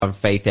on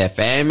Faith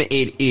FM.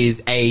 It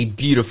is a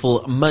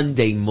beautiful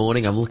Monday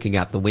morning. I'm looking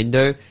out the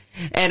window,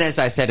 and as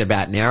I said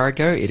about an hour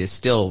ago, it is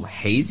still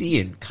hazy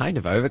and kind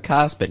of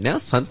overcast, but now the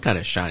sun's kind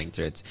of shining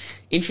through. It's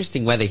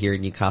interesting weather here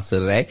in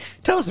Newcastle today.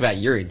 Tell us about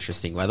your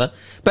interesting weather.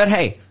 But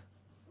hey,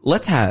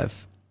 let's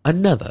have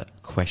another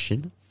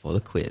question for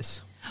the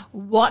quiz.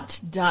 What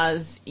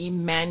does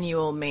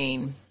Emmanuel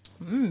mean?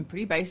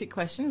 Pretty basic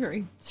question,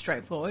 very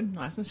straightforward,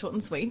 nice and short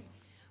and sweet.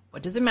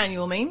 What does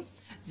Emmanuel mean?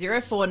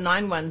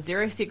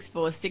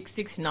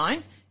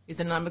 0491064669 is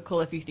a number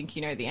call if you think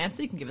you know the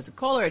answer. You can give us a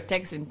call or a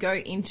text and go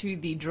into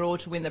the draw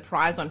to win the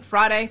prize on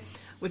Friday,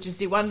 which is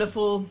the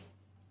wonderful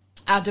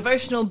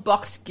devotional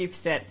boxed gift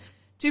set.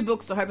 2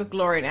 books, The Hope of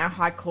Glory and Our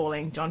High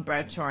Calling, John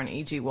Bradshaw and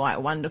E.G. White.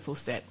 A wonderful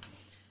set.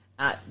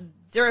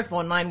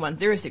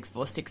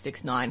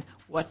 0491064669.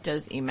 What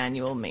does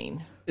Emmanuel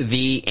mean?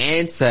 The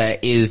answer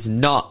is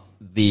not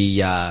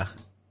the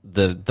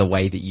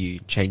way that you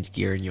change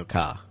gear in your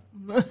car.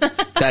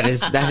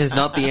 That is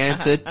not the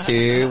answer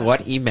to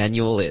what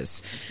Emmanuel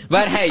is.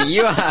 But hey,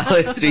 you are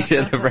listening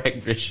to The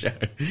Breakfast Show.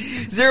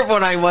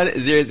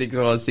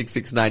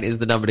 0491064669 is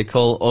the number to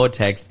call or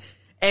text.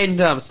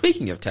 And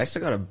speaking of text, I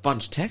got a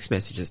bunch of text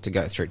messages to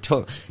go through.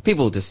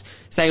 People just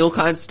saying all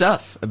kinds of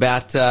stuff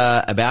about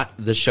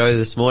the show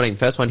this morning.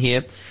 First one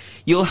here.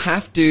 You'll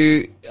have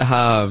to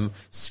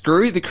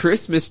screw the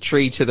Christmas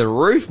tree to the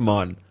roof,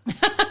 Mon.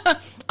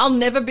 I'll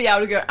never be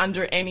able to go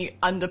under any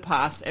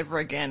underpass ever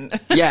again.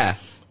 Yeah,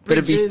 but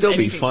it'd still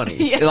be funny.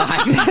 Yeah.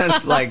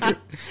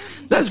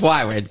 That's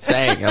why we're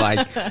saying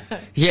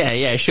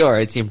yeah, sure,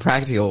 it's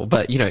impractical,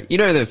 but you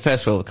know the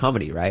first rule of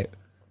comedy, right?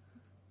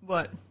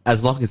 What?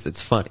 As long as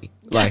it's funny,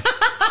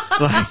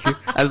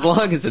 as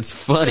long as it's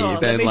funny,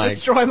 sure, then let me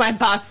destroy my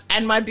bus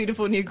and my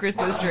beautiful new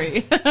Christmas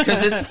tree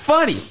because it's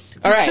funny.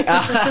 All right,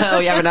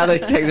 we have another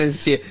text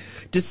message here.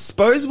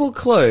 Disposable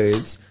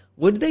clothes,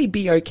 would they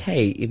be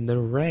okay in the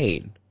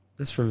rain?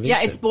 That's from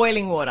Vincent. Yeah, it's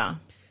boiling water.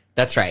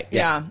 That's right.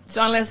 Yeah.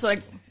 So unless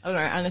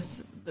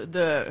unless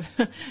the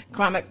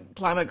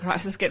climate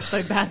crisis gets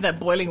so bad that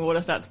boiling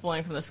water starts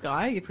falling from the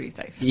sky, you're pretty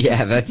safe.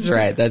 Yeah, that's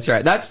right. That's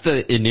right. That's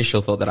the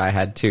initial thought that I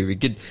had too.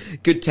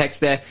 Good text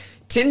there.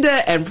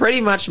 Tinder and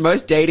pretty much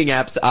most dating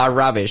apps are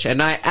rubbish,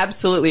 and I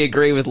absolutely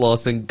agree with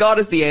Lawson. God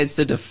is the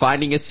answer to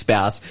finding a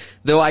spouse,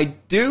 though I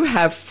do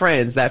have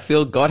friends that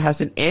feel God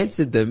hasn't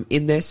answered them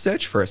in their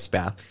search for a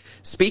spouse.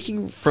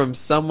 Speaking from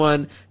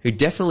someone who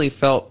definitely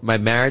felt my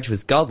marriage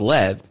was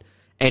God-led,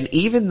 and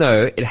even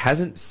though it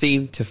hasn't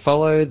seemed to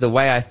follow the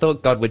way I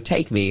thought God would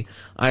take me,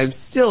 I am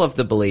still of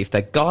the belief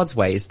that God's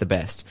way is the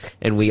best,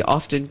 and we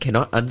often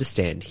cannot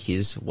understand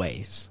his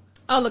ways.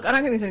 Oh, look, I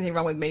don't think there's anything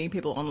wrong with meeting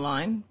people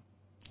online.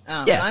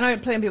 Yeah. I know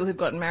plenty of people who've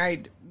gotten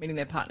married meeting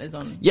their partners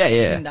on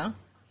Tinder. Tinder.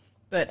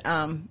 But,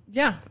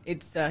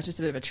 it's just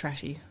a bit of a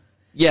trashy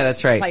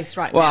that's right. place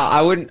right well, now.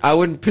 I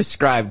wouldn't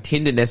prescribe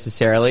Tinder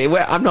necessarily.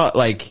 Well, I'm not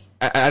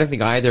I don't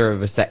think either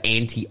of us are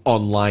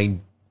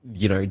anti-online,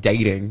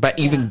 dating, but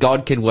even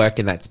God can work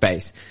in that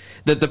space.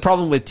 The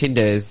problem with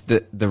Tinder is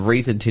that the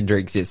reason Tinder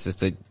exists is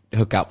to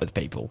hook up with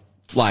people.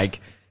 And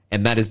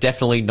that is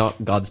definitely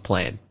not God's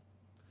plan.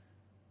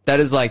 That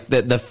is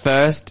the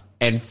first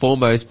and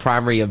foremost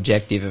primary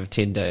objective of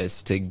Tinder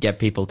is to get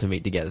people to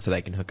meet together so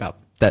they can hook up.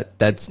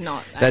 That's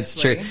not. That's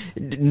actually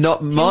true.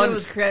 Tinder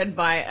was created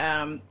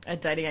by a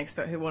dating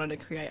expert who wanted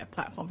to create a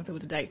platform for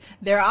people to date.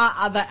 There are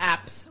other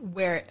apps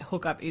where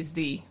hookup is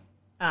the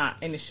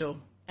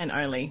initial and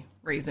only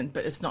reason,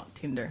 but it's not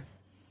Tinder.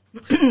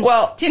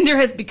 Well, Tinder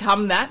has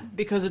become that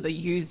because of the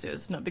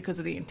users, not because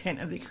of the intent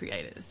of the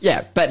creators.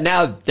 Yeah, but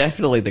now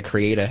definitely the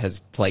creator has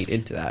played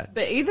into that.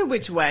 But either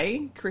which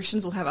way,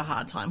 Christians will have a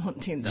hard time on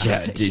Tinder.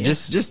 Yeah, dude,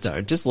 just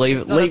don't. Just leave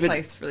it. It's not a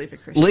place really for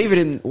Christians. Leave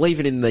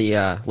it in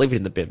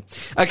the bin.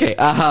 Okay,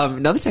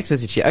 another text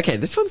message here. Okay,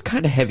 this one's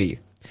kind of heavy.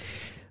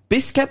 Be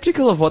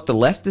skeptical of what the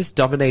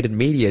leftist-dominated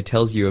media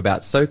tells you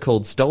about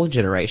so-called stolen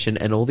generation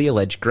and all the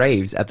alleged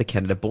graves at the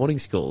Canada boarding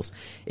schools.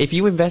 If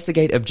you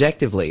investigate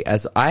objectively,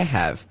 as I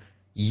have,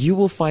 you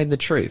will find the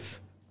truth.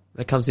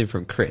 That comes in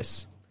from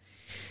Chris.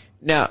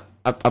 Now,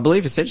 I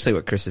believe essentially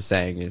what Chris is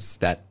saying is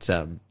that,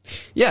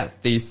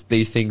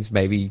 these things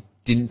maybe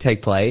didn't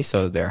take place,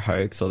 or they're a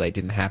hoax, or they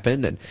didn't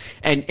happen,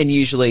 and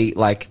usually,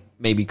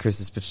 maybe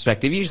Chris's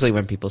perspective, usually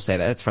when people say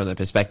that, it's from the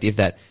perspective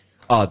that,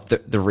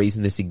 the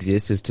reason this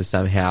exists is to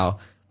somehow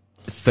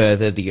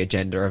further the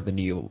agenda of the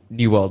New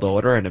World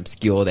Order and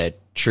obscure their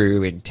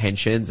true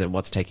intentions and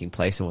what's taking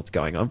place and what's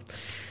going on.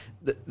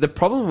 The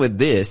problem with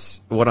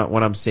this, what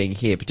I'm seeing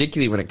here,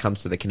 particularly when it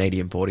comes to the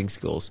Canadian boarding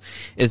schools,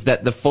 is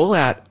that the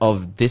fallout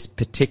of this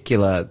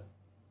particular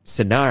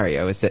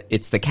scenario is that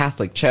it's the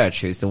Catholic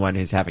Church who's the one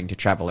who's having to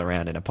travel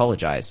around and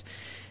apologize.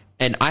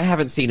 And I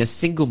haven't seen a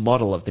single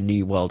model of the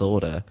New World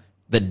Order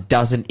that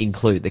doesn't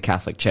include the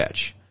Catholic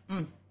Church.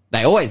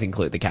 They always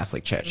include the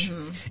Catholic Church.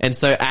 Mm-hmm. And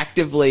so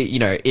actively,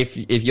 if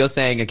you're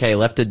saying, okay,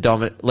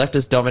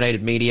 leftist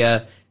dominated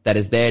media that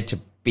is there to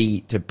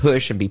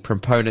push and be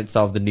proponents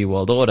of the New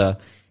World Order,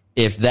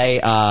 if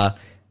they are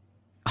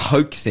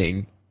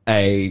hoaxing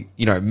a,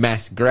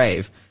 mass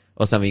grave,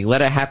 or something.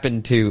 Let it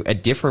happen to a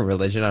different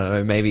religion. I don't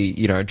know, maybe,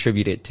 you know,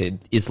 attribute it to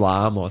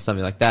Islam or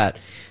something like that.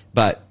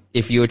 But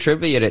if you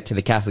attribute it to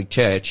the Catholic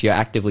Church, you're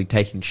actively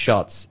taking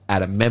shots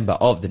at a member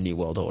of the New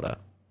World Order.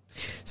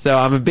 So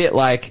I'm a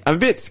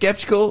bit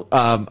skeptical.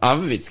 I'm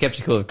a bit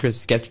skeptical of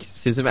Chris'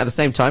 skepticism. At the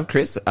same time,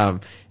 Chris,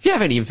 if you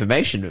have any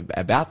information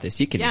about this,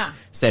 you can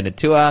send it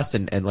to us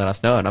and let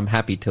us know, and I'm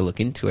happy to look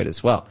into it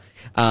as well.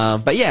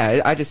 But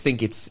yeah, I just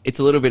think it's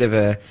a little bit of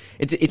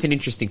it's an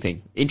interesting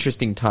thing,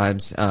 interesting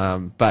times.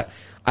 But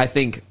I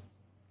think,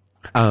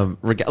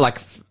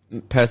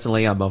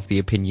 personally, I'm of the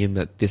opinion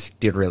that this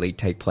did really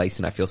take place,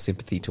 and I feel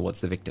sympathy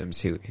towards the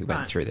victims who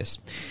went through this.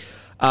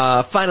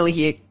 Finally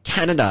here,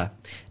 Canada.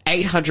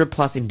 800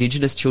 plus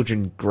Indigenous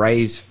children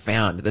graves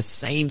found. The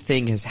same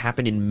thing has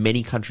happened in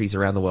many countries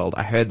around the world.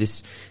 I heard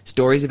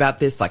stories about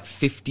this like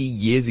 50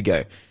 years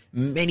ago.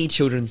 Many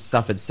children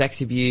suffered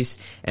sex abuse,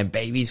 and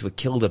babies were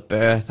killed at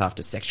birth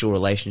after sexual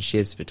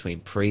relationships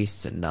between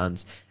priests and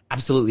nuns.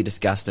 Absolutely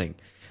disgusting.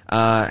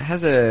 It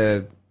has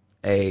a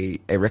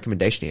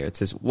recommendation here. It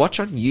says, watch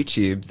on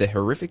YouTube the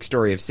horrific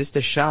story of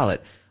Sister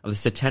Charlotte of the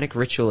satanic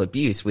ritual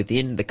abuse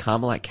within the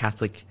Carmelite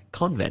Catholic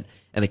convent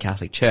and the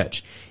Catholic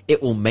Church.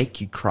 It will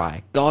make you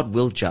cry. God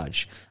will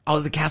judge. I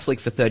was a Catholic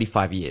for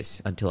 35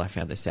 years until I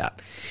found this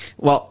out.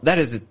 Well, that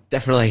is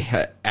definitely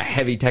a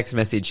heavy text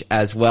message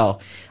as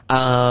well.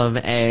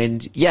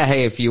 And yeah,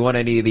 hey, if you want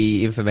any of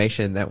the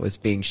information that was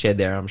being shared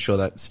there, I'm sure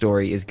that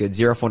story is good.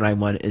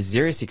 0491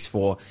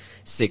 064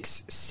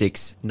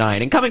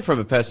 669. And coming from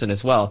a person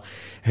as well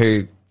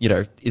who, you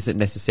know, isn't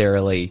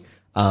necessarily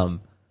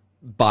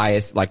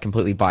biased, like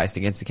completely biased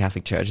against the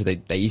Catholic Church.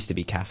 They used to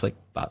be Catholic,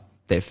 but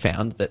they've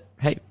found that,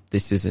 hey,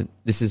 this isn't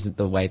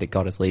the way that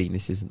God is leading.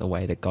 This isn't the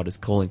way that God is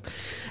calling.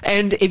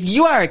 And if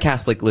you are a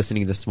Catholic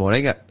listening this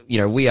morning, you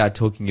know, we are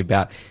talking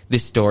about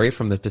this story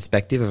from the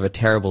perspective of a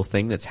terrible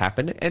thing that's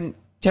happened, and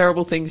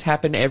terrible things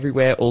happen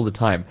everywhere all the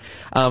time.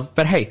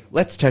 But hey,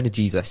 let's turn to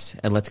Jesus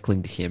and let's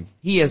cling to him.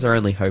 He is our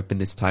only hope in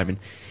this time, and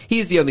he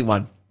is the only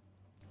one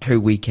who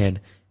we can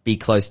be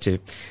close to.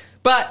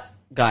 But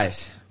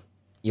guys,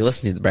 you're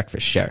listening to The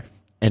Breakfast Show,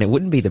 and it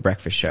wouldn't be The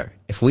Breakfast Show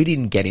if we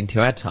didn't get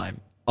into our time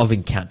of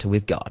encounter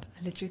with God.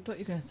 I literally thought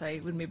you were going to say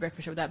it wouldn't be a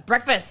breakfast show without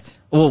breakfast.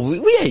 Well,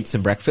 we ate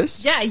some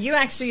breakfast. Yeah, you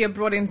actually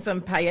brought in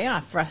some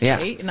paella for us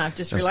to eat, and I've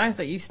just realised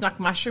that you snuck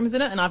mushrooms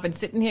in it, and I've been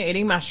sitting here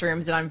eating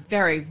mushrooms, and I'm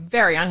very,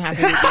 very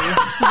unhappy with you.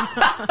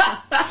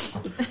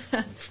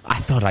 I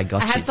thought I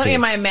got you I had something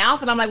in my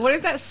mouth, and I'm like, what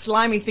is that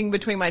slimy thing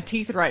between my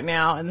teeth right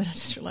now? And then I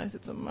just realised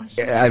it's a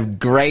mushroom. A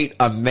great,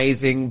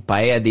 amazing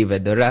paella de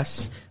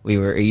verduras we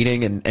were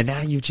eating, and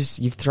now you've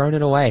thrown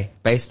it away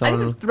based on... I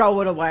didn't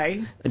throw it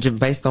away.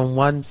 Based on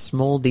one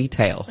small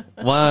detail.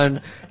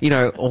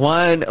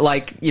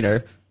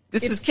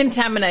 It's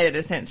contaminated,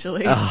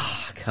 essentially.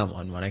 Oh, come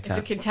on, Monica.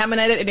 It's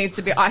contaminated. It needs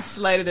to be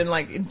isolated and,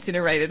 like,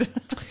 incinerated.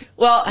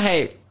 Well,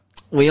 hey,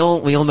 we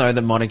all know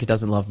that Monica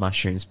doesn't love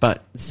mushrooms,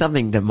 but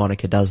something that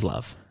Monica does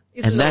love.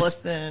 And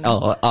that's I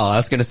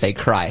was going to say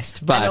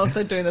Christ, but and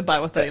also doing the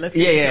Bible study. Let's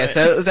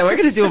So we're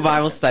going to do a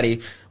Bible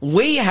study.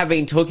 We have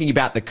been talking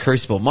about the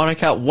crucible.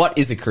 Monica, what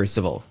is a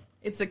crucible?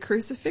 It's a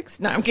crucifix?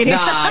 No, I'm kidding.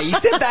 Nah, you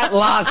said that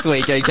last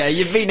week, okay?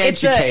 You've been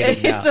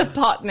educated now. It's a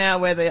pot now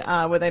where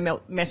they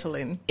melt metal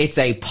in. It's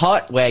a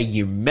pot where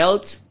you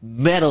melt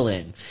metal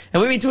in.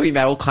 And we've been talking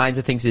about all kinds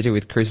of things to do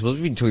with crucibles.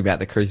 We've been talking about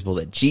the crucible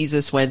that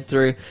Jesus went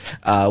through.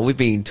 We've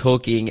been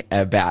talking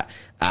about,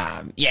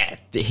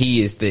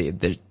 he is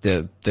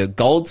the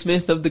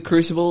goldsmith of the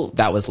crucible.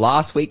 That was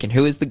last week. And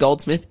who is the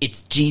goldsmith?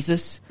 It's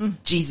Jesus.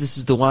 Jesus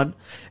is the one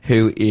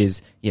who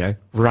is,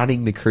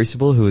 running the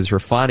crucible, who is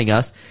refining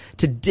us.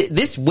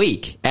 This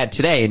week,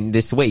 today and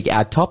this week,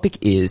 our topic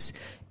is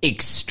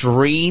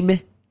extreme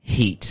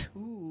heat.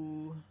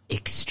 Ooh.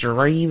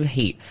 Extreme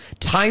heat.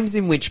 Times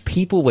in which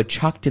people were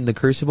chucked in the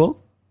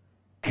crucible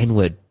and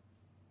were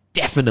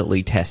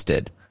definitely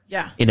tested.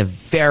 Yeah. In a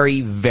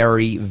very,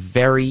 very,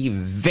 very,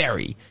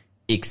 very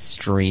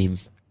extreme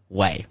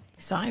way.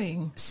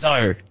 Exciting.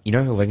 So, you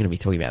know who we're going to be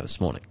talking about this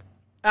morning?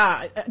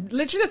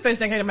 Literally the first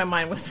thing that came to my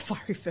mind was the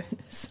fiery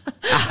furnace.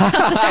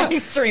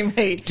 Extreme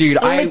heat.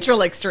 Dude,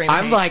 literal extreme heat.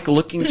 I'm like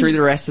looking through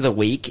the rest of the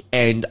week,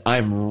 and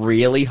I'm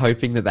really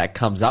hoping that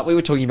comes up. We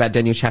were talking about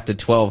Daniel chapter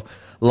 12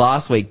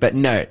 last week, but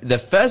no, the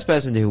first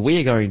person who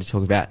we are going to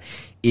talk about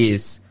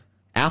is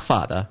our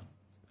father,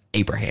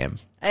 Abraham.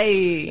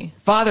 Hey.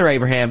 Father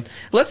Abraham.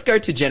 Let's go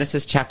to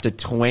Genesis chapter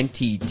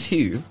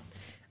 22.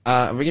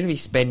 We're going to be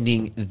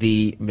spending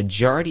the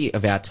majority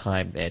of our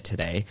time there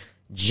today.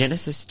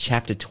 Genesis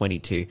chapter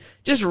 22.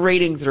 Just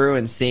reading through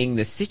and seeing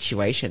the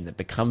situation that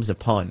becomes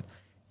upon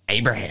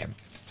Abraham.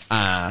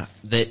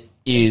 That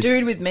is...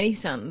 Dude with many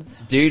sons.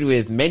 Dude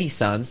with many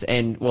sons.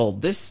 And, well,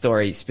 this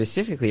story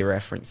specifically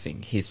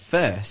referencing his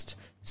first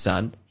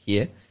son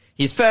here.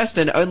 His first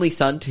and only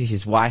son to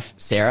his wife,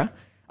 Sarah.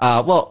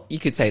 Well, you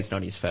could say it's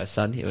not his first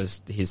son. It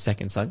was his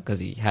second son,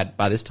 because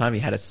by this time he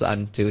had a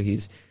son to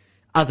his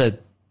other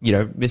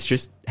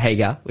Mistress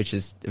Hagar, which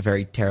is a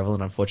very terrible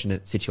and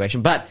unfortunate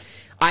situation. But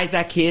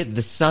Isaac here,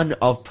 the son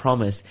of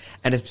promise,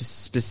 and a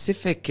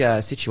specific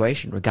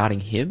situation regarding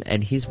him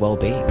and his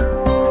well-being.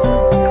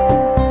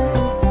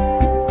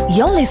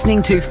 You're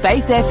listening to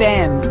Faith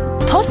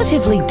FM,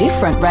 positively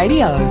different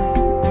radio.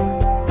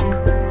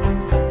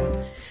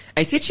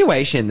 A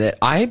situation that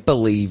I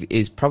believe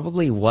is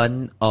probably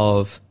one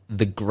of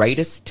the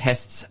greatest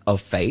tests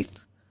of faith,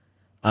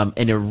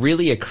 and a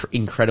really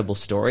incredible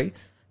story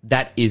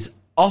that is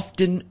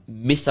often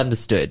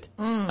misunderstood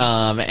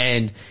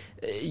and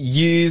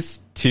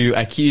used to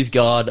accuse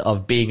God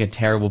of being a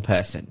terrible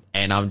person.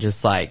 And I'm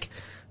just like,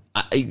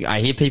 I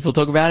hear people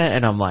talk about it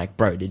and I'm like,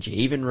 bro, did you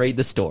even read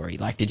the story?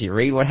 Like, did you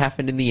read what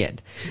happened in the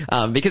end?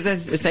 Because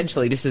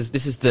essentially this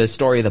is the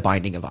story of the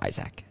binding of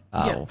Isaac,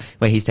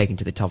 where he's taken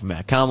to the top of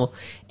Mount Carmel,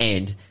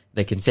 and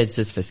the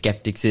consensus for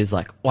skeptics is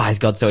like, why is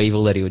God so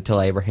evil that he would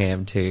tell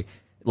Abraham to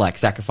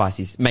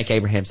make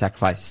Abraham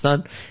sacrifice his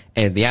son?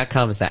 And the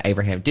outcome is that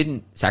Abraham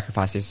didn't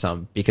sacrifice his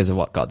son because of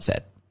what God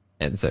said.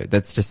 And so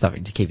that's just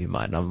something to keep in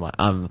mind. I'm like,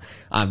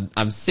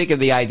 I'm sick of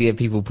the idea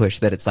people push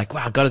that it's like,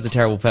 wow, God is a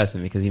terrible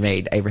person because he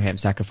made Abraham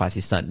sacrifice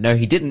his son. No,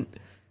 he didn't.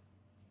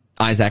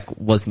 Isaac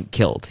wasn't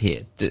killed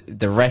here.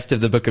 The rest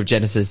of the book of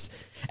Genesis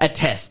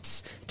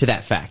attests to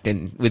that fact,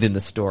 and within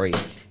the story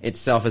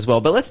itself as well.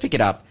 But let's pick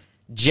it up.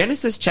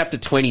 Genesis chapter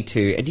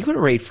 22, and you want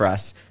to read for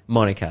us,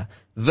 Monica,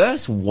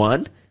 verse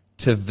 1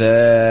 to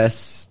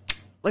verse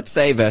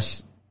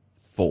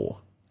 4.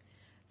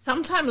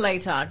 Sometime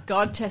later,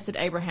 God tested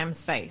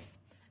Abraham's faith.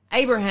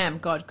 Abraham,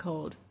 God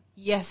called.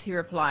 Yes, he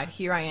replied,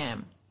 here I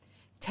am.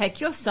 Take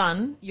your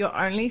son, your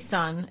only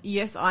son,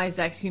 yes,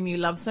 Isaac, whom you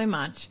love so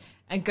much,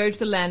 and go to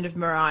the land of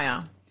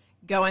Moriah.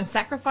 Go and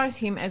sacrifice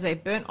him as a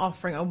burnt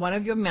offering on one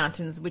of your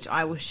mountains, which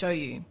I will show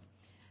you.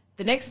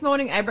 The next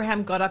morning,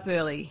 Abraham got up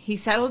early. He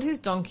saddled his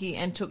donkey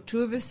and took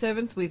 2 of his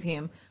servants with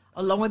him,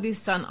 along with his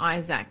son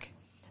Isaac.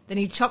 Then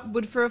he chopped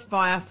wood for a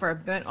fire for a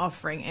burnt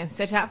offering and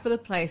set out for the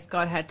place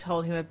God had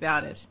told him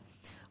about it.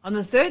 On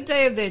the 3rd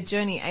day of their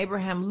journey,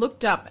 Abraham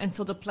looked up and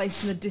saw the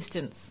place in the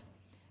distance.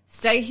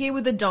 Stay here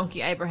with the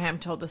donkey, Abraham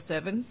told the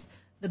servants.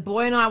 The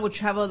boy and I will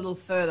travel a little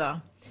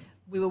further.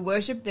 We will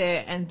worship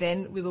there, and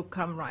then we will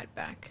come right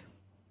back.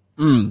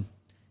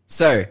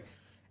 So,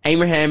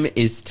 Abraham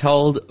is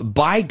told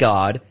by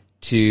God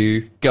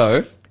to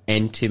go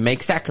and to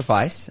make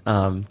sacrifice,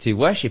 to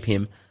worship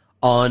him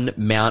on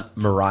Mount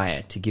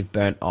Moriah, to give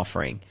burnt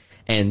offering.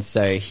 And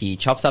so he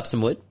chops up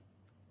some wood,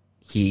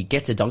 he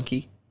gets a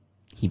donkey,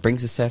 he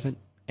brings a servant,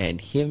 and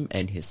him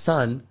and his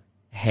son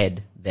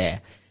head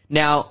there.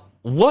 Now,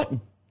 what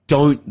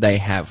don't they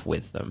have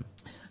with them?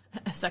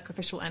 A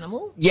sacrificial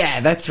animal? Yeah,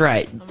 that's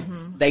right.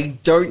 They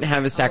don't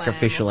have a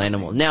sacrificial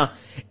animal. Now,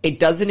 it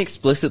doesn't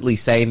explicitly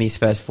say in these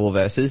first 4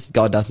 verses,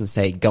 God doesn't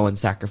say, go and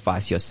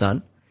sacrifice your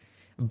son.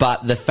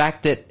 But the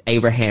fact that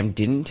Abraham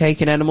didn't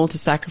take an animal to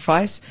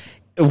sacrifice,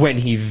 when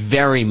he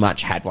very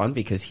much had one,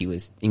 because he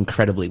was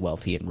incredibly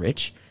wealthy and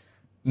rich,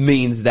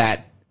 means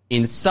that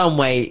in some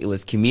way it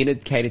was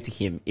communicated to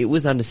him, it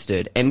was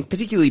understood, and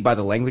particularly by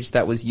the language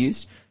that was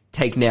used.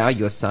 Take now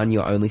your son,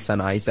 your only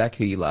son Isaac,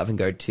 who you love, and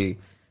go to,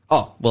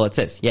 it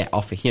says,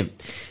 offer him.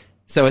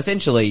 So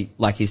essentially,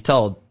 like he's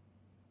told,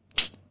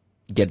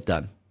 get it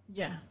done.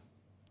 Yeah.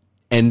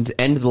 And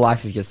end the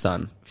life of your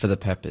son for the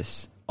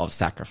purpose of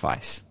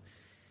sacrifice.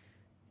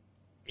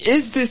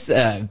 Is this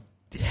a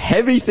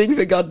heavy thing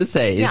for God to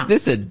say? Is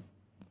this a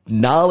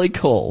gnarly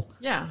call?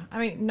 Yeah. I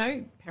mean,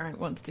 no parent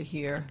wants to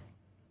hear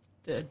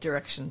the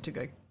direction to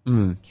go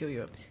kill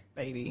your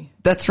baby.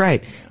 That's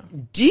right. Yeah.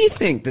 Do you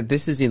think that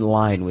this is in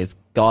line with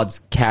God's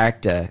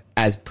character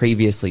as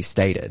previously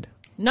stated?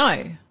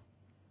 No.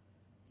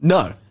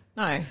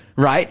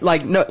 Right?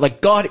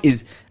 Like God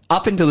is,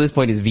 up until this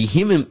point, is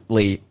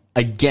vehemently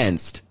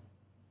against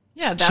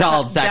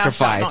child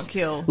sacrifice. Thou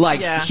shalt not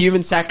kill.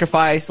 Human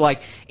sacrifice.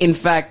 In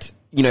fact,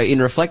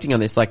 in reflecting on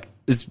this,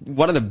 is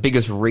one of the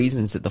biggest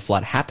reasons that the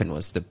flood happened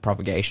was the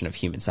propagation of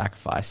human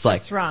sacrifice.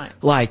 That's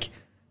right.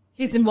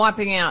 He's been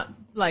wiping out,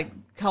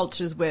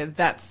 cultures where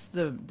that's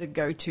the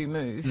go-to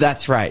move.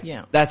 That's right.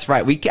 Yeah. That's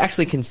right. We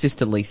actually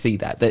consistently see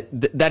that.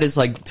 That is,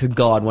 to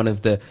God, one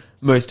of the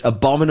most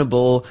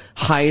abominable,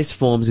 highest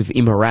forms of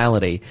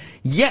immorality.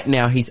 Yet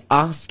now he's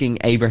asking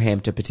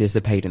Abraham to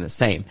participate in the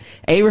same.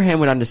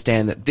 Abraham would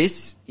understand that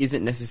this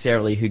isn't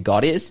necessarily who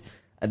God is.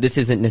 This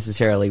isn't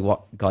necessarily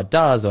what God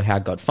does or how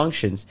God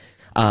functions.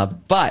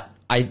 But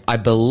I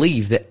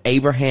believe that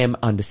Abraham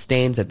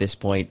understands at this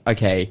point,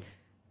 okay,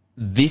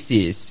 this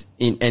is,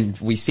 and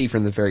we see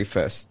from the very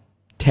first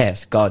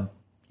test, God,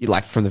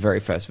 from the very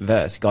first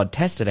verse, God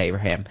tested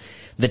Abraham.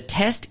 The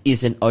test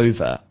isn't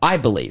over, I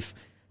believe.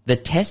 The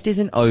test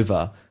isn't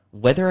over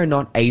whether or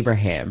not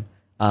Abraham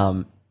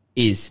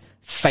is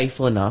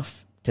faithful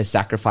enough to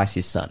sacrifice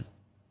his son.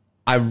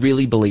 I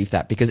really believe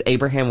that, because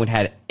Abraham would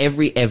have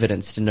every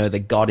evidence to know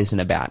that God isn't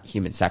about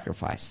human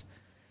sacrifice.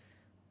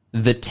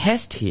 The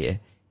test here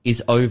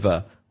is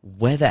over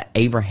whether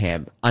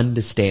Abraham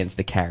understands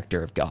the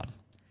character of God.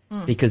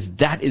 Because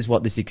that is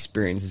what this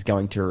experience is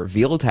going to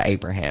reveal to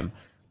Abraham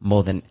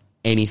more than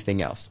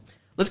anything else.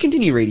 Let's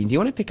continue reading. Do you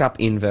want to pick up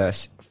in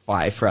verse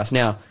 5 for us?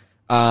 Now,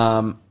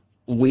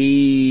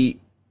 we've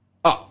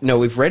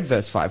read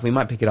verse 5. We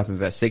might pick it up in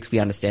verse 6. We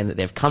understand that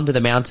they've come to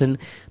the mountain.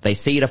 They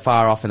see it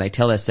afar off, and they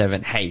tell their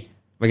servant, hey,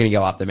 we're going to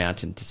go up the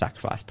mountain to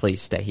sacrifice.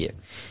 Please stay here. Do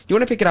you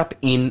want to pick it up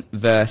in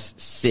verse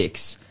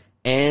 6?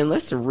 And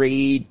let's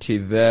read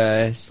to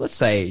let's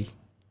say,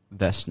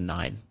 verse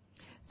 9.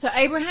 So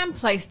Abraham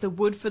placed the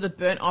wood for the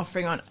burnt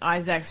offering on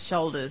Isaac's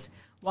shoulders,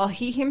 while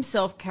he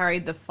himself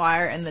carried the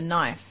fire and the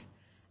knife.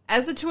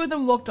 As the two of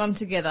them walked on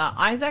together,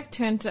 Isaac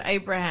turned to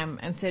Abraham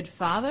and said,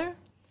 Father?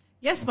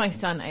 Yes, my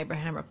son,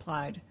 Abraham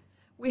replied.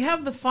 We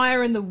have the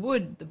fire and the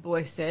wood, the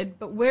boy said,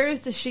 but where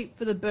is the sheep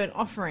for the burnt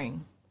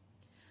offering?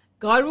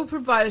 God will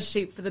provide a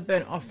sheep for the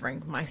burnt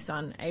offering, my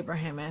son,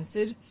 Abraham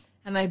answered,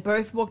 and they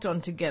both walked on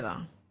together.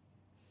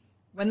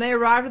 When they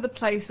arrived at the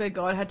place where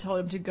God had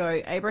told him to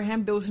go,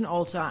 Abraham built an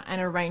altar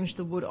and arranged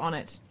the wood on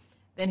it.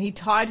 Then he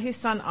tied his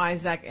son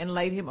Isaac and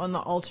laid him on the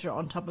altar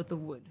on top of the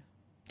wood.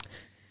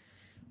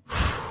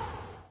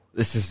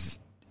 This is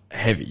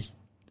heavy.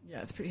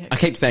 Yeah, it's pretty heavy. I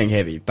keep saying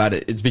heavy, but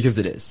it's because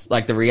it is.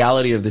 Like, the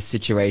reality of this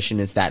situation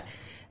is that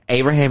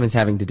Abraham is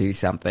having to do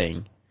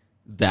something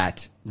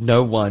that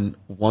no one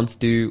wants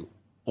to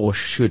or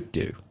should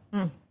do.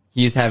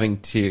 He is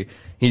having to,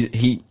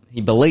 he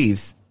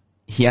believes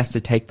he has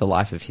to take the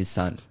life of his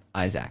son,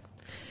 Isaac.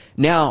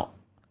 Now,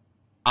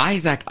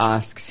 Isaac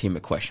asks him a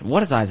question.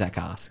 What does Isaac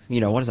ask?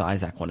 What does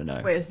Isaac want to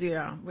know? Where's the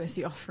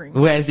offering?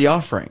 Where's the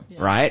offering,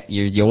 right?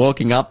 You're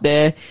walking up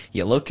there,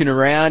 you're looking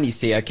around, you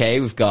see,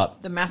 okay, we've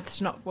got... The math's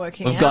not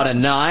working We've got a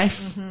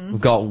knife, we've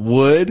got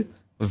wood,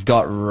 we've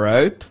got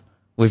rope,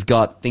 we've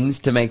got things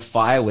to make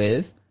fire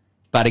with,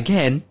 but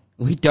again,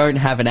 we don't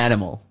have an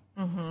animal.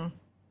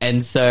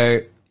 And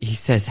so he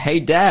says, hey,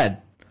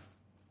 Dad,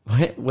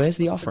 where's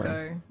the offering?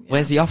 Yeah.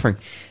 Where's the offering?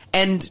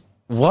 And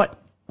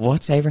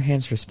what's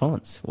Abraham's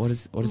response? What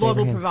is The Lord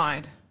will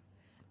provide.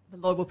 The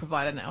Lord will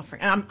provide an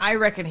offering. And I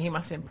reckon he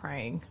must have been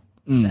praying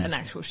that an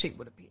actual sheep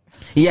would appear.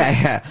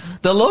 Yeah.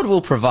 The Lord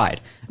will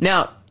provide.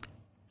 Now,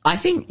 I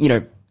think,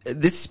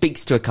 this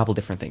speaks to a couple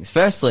different things.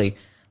 Firstly,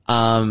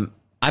 I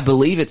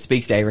believe it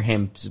speaks to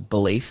Abraham's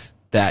belief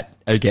that,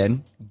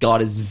 again,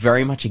 God is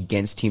very much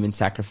against human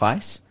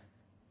sacrifice.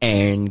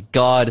 And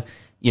God,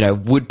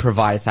 would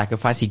provide a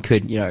sacrifice. He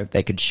could,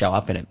 they could show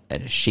up and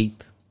a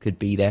sheep could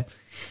be there.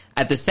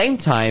 At the same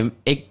time,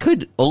 it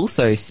could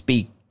also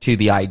speak to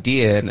the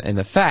idea and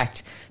the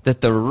fact that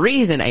the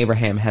reason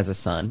Abraham has a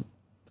son,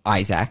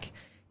 Isaac,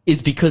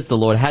 is because the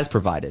Lord has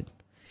provided.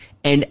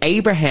 And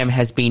Abraham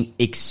has been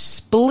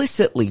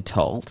explicitly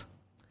told,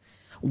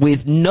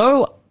 with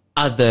no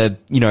other,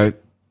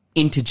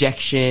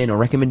 interjection or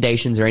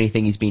recommendations or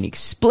anything, he's been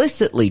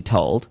explicitly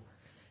told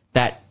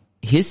that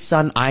his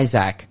son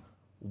Isaac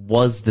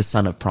was the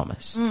son of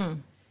promise.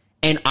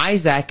 And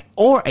Isaac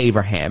or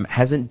Abraham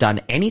hasn't done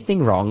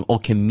anything wrong or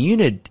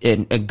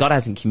and God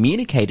hasn't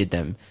communicated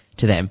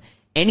to them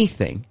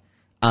anything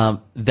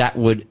that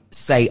would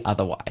say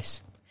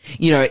otherwise.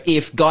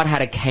 If God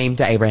had came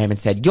to Abraham and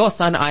said, your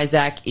son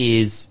Isaac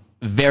is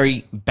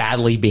very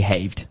badly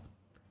behaved,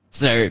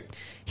 so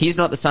he's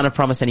not the son of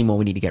promise anymore,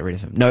 we need to get rid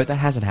of him. No, that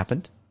hasn't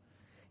happened.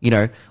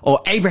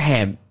 Or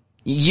Abraham,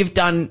 you've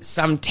done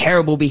some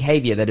terrible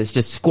behavior that has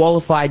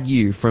disqualified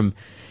you from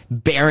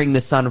bearing the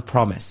son of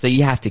promise, so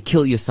you have to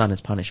kill your son as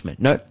punishment.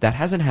 No, that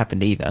hasn't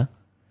happened either.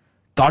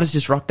 God has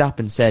just rocked up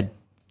and said,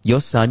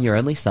 your son, your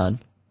only son,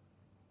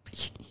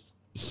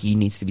 he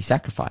needs to be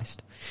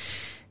sacrificed.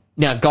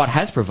 Now, God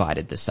has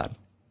provided the son,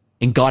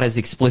 and God has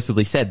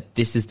explicitly said,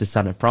 this is the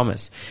son of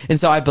promise. And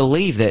so I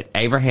believe that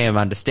Abraham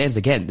understands,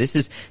 again,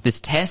 this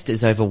test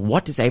is over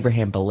what does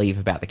Abraham believe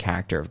about the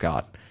character of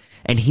God.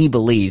 And he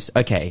believes,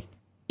 okay,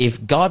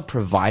 if God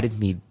provided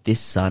me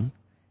this son,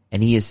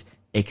 and he is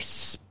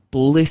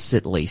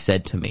explicitly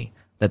said to me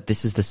that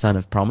this is the son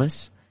of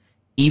promise,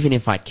 even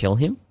if I kill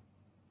him,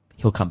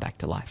 he'll come back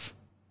to life.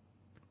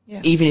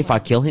 Yeah. Even if I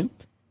kill him,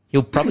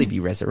 he'll probably be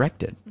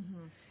resurrected.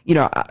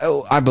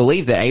 I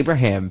believe that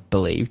Abraham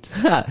believed,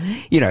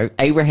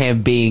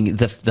 Abraham being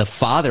the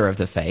father of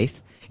the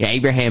faith,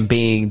 Abraham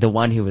being the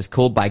one who was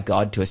called by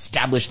God to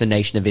establish the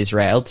nation of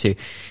Israel, to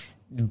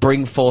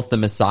bring forth the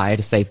Messiah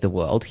to save the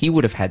world. He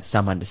would have had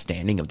some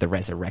understanding of the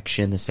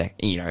resurrection,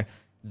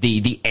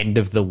 the end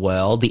of the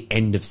world, the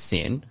end of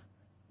sin,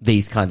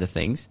 these kinds of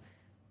things.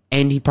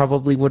 And he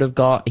probably would have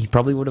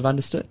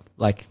understood.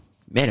 Like,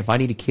 man, if I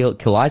need to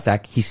kill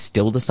Isaac, he's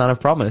still the son of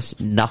promise.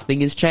 Nothing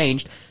has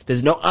changed.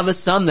 There's no other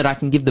son that I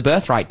can give the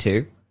birthright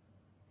to.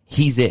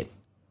 He's it.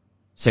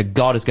 So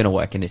God is going to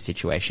work in this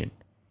situation.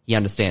 He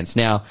understands.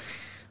 Now,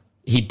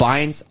 he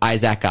binds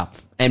Isaac up.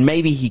 And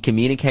maybe he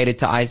communicated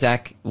to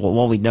Isaac. Well,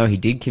 what we know he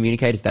did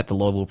communicate is that the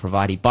Lord will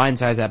provide. He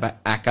binds Isaac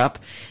up.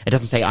 It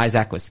doesn't say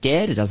Isaac was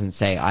scared. It doesn't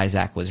say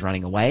Isaac was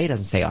running away. It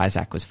doesn't say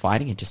Isaac was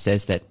fighting. It just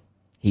says that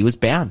he was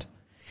bound.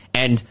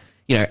 And,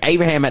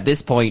 Abraham at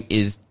this point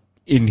is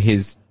in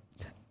his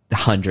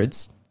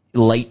hundreds,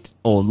 late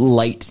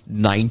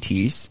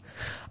 90s.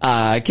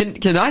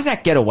 Can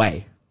Isaac get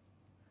away?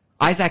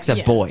 Isaac's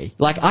a boy.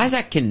 Like,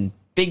 Isaac can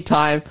big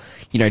time,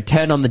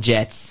 turn on the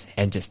jets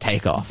and just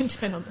take off.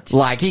 Turn on the jets.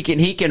 Like he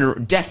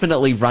can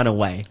definitely run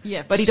away.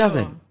 Yeah, but he sure.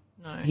 doesn't.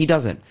 No. He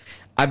doesn't.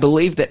 I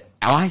believe that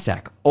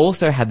Isaac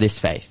also had this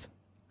faith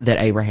that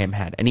Abraham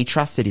had, and he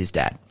trusted his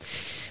dad.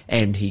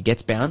 And he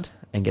gets bound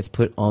and gets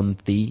put on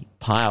the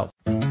pile.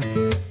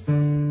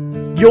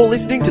 You're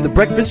listening to the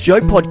Breakfast Show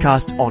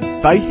podcast on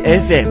Faith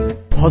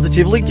FM.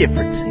 Positively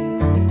different.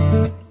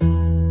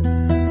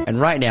 And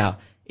right now,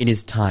 it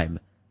is time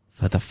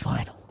for the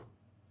final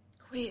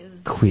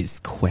quiz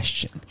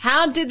question.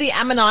 How did the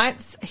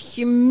Ammonites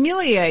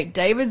humiliate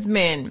David's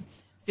men?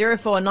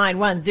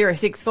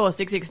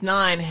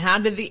 0491064669. How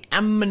did the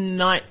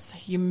Ammonites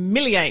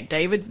humiliate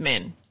David's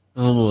men?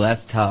 Oh,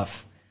 that's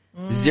tough.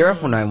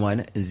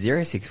 0491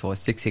 064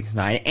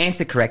 669.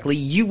 Answer correctly.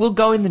 You will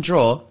go in the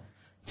draw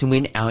to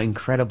win our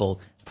incredible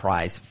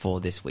prize for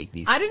this week.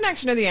 I didn't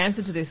actually know the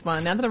answer to this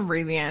one. Now that I'm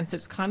reading the answer,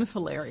 it's kind of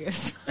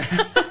hilarious.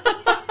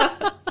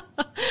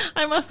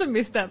 I must have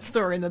missed that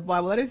story in the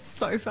Bible. That is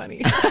so funny.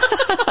 Do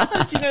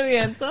you know the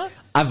answer?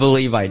 I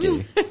believe I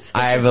do.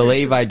 I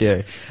believe I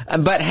do.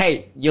 But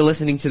hey, you're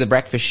listening to The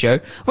Breakfast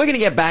Show. We're going to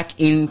get back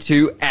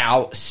into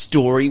our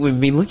story. We've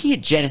been looking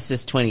at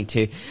Genesis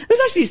 22. There's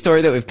actually a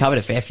story that we've covered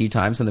a fair few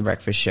times on The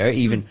Breakfast Show,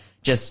 even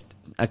just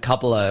a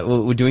couple of...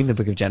 We're doing the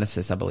book of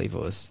Genesis, I believe it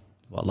was...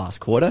 last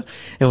quarter,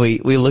 and we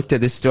looked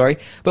at this story,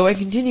 but we're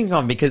continuing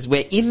on because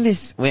we're in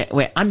this,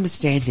 we're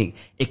understanding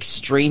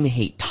extreme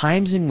heat,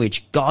 times in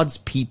which God's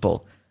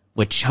people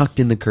were chucked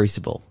in the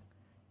crucible,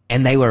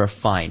 and they were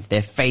refined.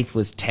 Their faith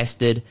was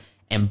tested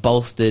and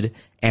bolstered,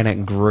 and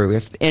it grew.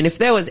 If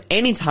there was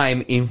any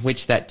time in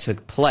which that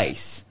took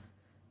place,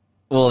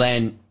 well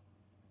then,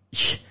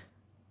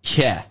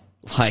 yeah,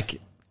 like,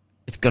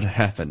 it's got to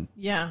happen.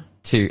 Yeah.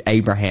 To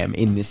Abraham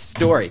in this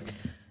story.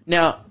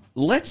 Now,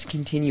 let's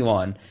continue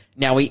on.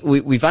 Now,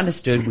 we've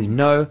understood, we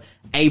know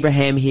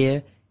Abraham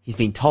here, he's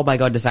been told by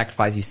God to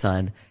sacrifice his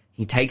son.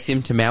 He takes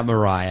him to Mount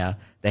Moriah.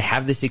 They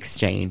have this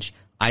exchange.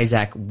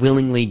 Isaac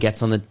willingly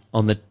gets on the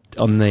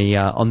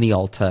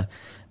altar.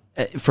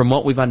 From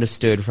what we've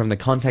understood, from the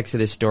context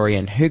of this story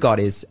and who God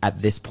is at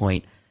this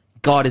point,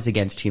 God is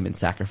against human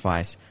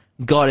sacrifice.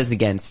 God is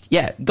against,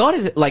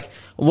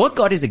 what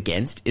God is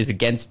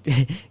against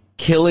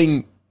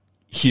killing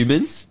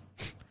humans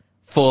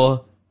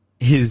for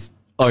his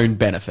own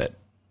benefit.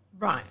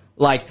 Right.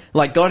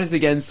 Like God is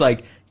against,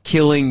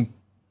 killing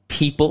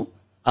people,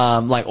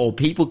 or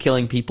people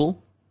killing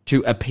people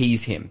to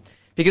appease him.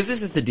 Because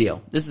this is the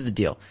deal.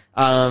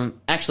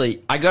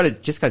 Actually, I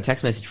just got a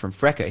text message from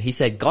Frecker. He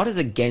said, God is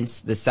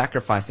against the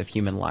sacrifice of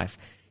human life,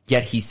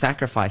 yet he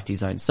sacrificed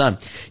his own son.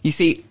 You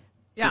see...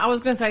 Yeah, I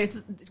was going to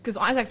say, because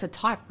Isaac's a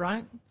type,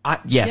 right?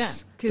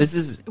 Yes. Yeah,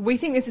 we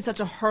think this is such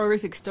a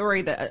horrific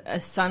story that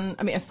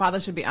a father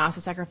should be asked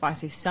to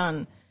sacrifice his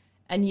son,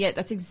 and yet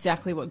that's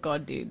exactly what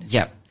God did.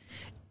 Yeah.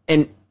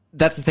 And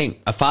that's the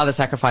thing. A father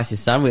sacrificed his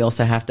son. We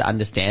also have to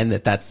understand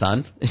that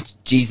son,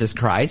 Jesus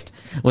Christ,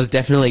 was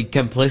definitely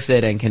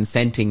complicit and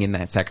consenting in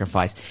that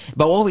sacrifice.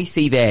 But what we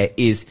see there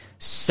is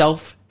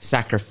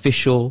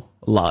self-sacrificial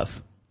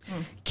love.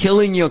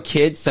 Killing your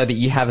kids so that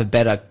you have a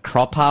better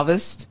crop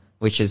harvest,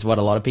 which is what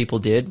a lot of people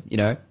did,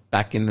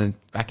 back in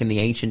the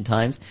ancient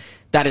times.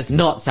 That is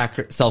not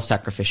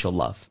self-sacrificial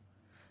love.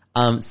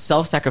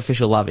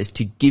 Self-sacrificial love is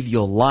to give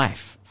your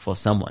life for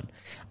someone.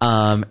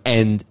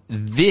 And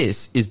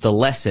this is the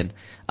lesson.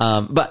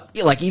 But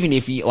even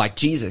if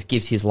Jesus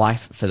gives his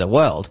life for the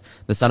world,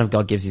 the Son of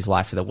God gives his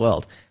life for the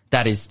world,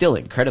 that is still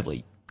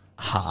incredibly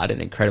hard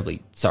and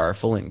incredibly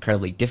sorrowful and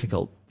incredibly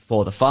difficult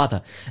for the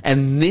Father.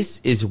 And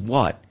this is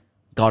what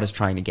God is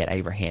trying to get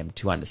Abraham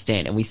to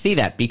understand. And we see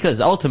that because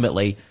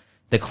ultimately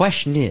the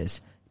question is,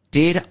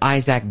 did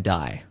Isaac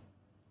die?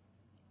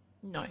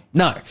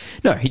 No,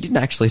 he didn't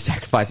actually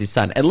sacrifice his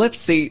son. And let's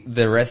see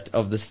the rest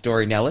of the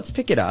story now. Let's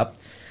pick it up.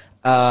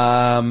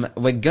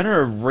 We're going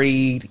to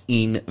read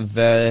in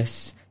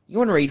verse... You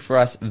want to read for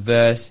us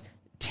verse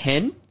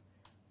 10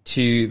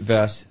 to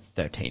verse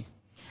 13.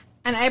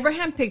 And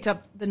Abraham picked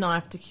up the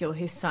knife to kill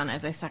his son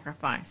as a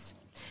sacrifice.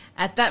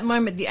 At that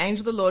moment, the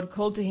angel of the Lord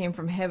called to him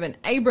from heaven,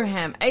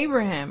 Abraham,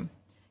 Abraham.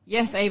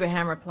 Yes,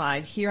 Abraham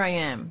replied, here I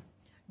am.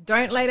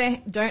 Don't lay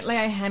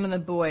a hand on the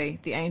boy,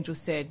 the angel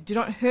said. Do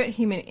not hurt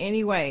him in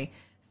any way,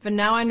 for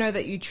now I know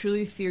that you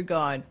truly fear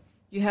God.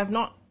 You have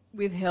not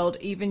withheld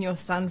even your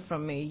son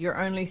from me, your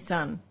only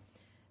son.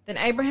 Then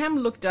Abraham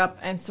looked up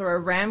and saw a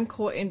ram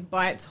caught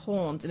by its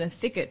horns in a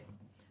thicket.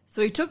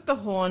 So he took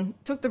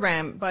the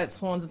ram by its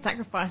horns and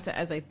sacrificed it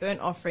as a burnt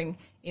offering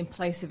in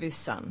place of his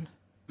son.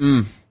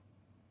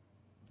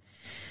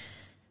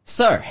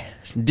 So,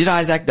 did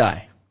Isaac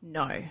die?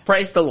 No.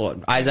 Praise the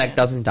Lord. Isaac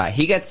doesn't die.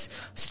 He gets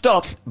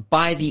stopped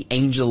by the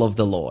angel of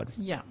the Lord.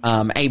 Yeah.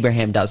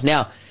 Abraham does.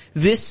 Now,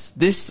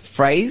 this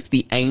phrase,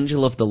 the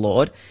angel of the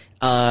Lord,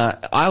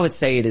 I would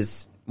say it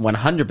is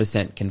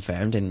 100%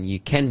 confirmed, and you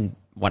can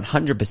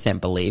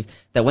 100% believe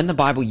that when the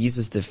Bible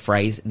uses the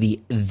phrase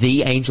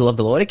the angel of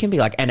the Lord, it can be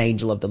like an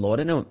angel of the Lord,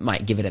 and it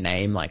might give it a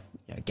name like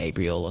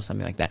Gabriel or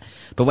something like that.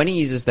 But when he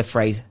uses the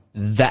phrase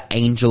the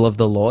angel of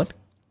the Lord,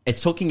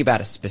 It's talking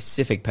about a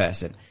specific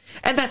person.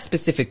 And that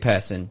specific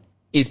person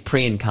is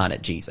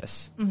pre-incarnate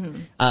Jesus.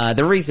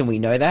 The reason we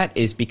know that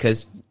is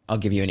because, I'll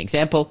give you an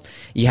example.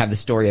 You have the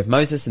story of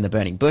Moses in the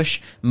burning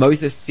bush.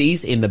 Moses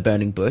sees in the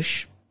burning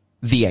bush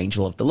the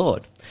angel of the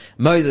Lord.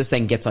 Moses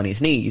then gets on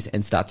his knees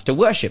and starts to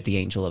worship the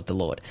angel of the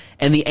Lord.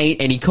 And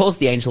he calls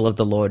the angel of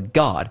the Lord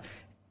God.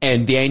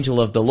 And the angel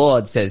of the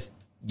Lord says,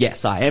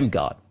 yes, I am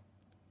God.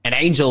 An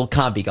angel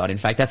can't be God. In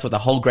fact, that's what the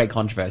whole great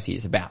controversy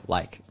is about.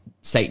 Like,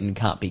 Satan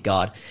can't be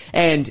God.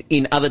 And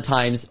in other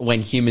times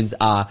when humans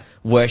are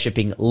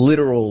worshipping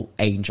literal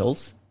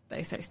angels,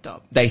 They say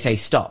stop. they say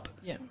stop.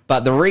 Yeah.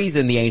 But the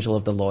reason the angel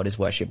of the Lord is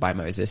worshipped by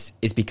Moses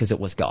is because it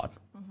was God.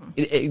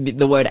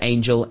 The word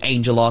angel,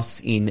 angelos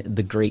in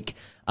the Greek,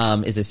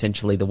 is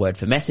essentially the word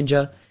for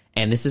messenger.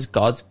 And this is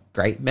God's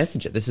great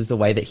messenger. This is the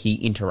way that he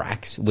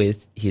interacts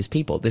with his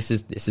people. This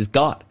is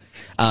God.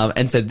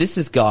 And so this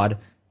is God,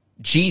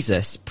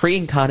 Jesus,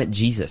 pre-incarnate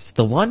Jesus,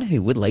 the one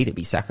who would later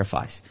be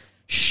sacrificed,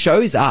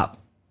 shows up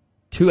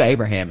to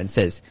Abraham and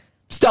says,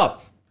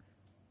 stop,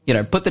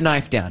 put the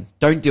knife down.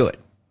 Don't do it.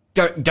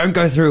 Don't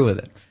go through with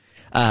it.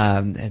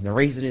 And the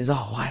reason is,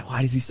 why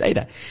does he say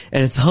that?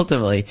 And it's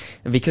ultimately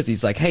because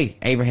he's like, hey,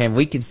 Abraham,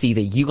 we can see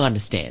that you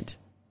understand.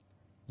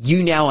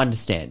 You now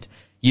understand.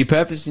 You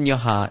purposed in your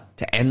heart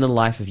to end the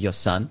life of your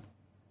son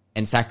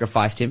and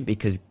sacrifice him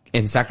because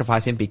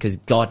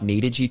God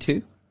needed you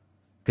to,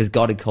 because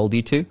God had called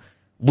you to.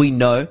 We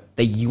know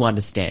that you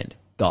understand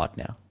God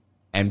now.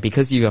 And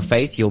because of your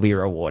faith, you'll be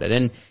rewarded.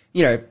 And,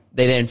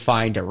 they then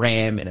find a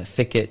ram in a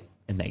thicket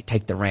and they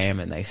take the ram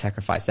and they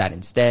sacrifice that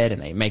instead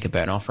and they make a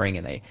burnt offering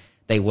and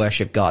they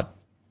worship God.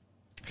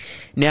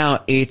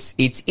 Now, it's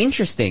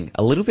interesting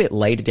a little bit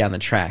later down the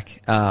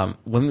track,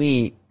 when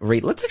we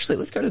read, let's go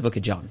to the book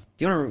of John.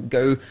 Do you want to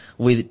go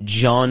with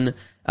John,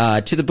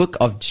 to the book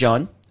of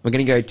John? We're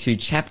going to go to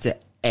chapter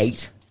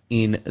 8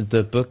 in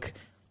the book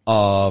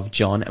of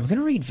John, and we're going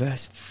to read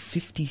verse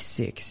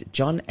 56.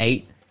 John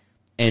 8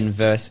 and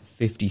verse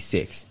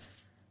 56.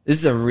 This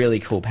is a really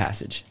cool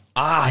passage.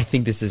 I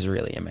think this is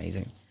really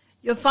amazing.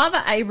 Your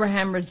father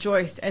Abraham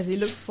rejoiced as he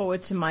looked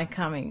forward to my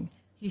coming.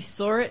 He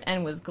saw it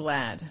and was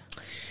glad.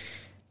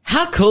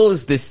 How cool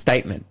is this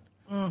statement?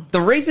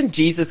 The reason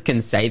Jesus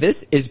can say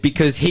this is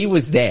because he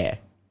was there.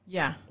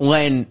 Yeah.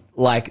 When,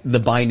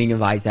 the binding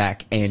of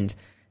Isaac and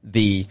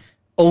the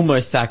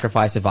almost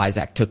sacrifice of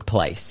Isaac took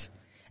place.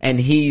 And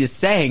he's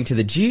saying to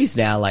the Jews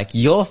now,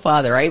 your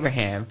father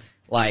Abraham,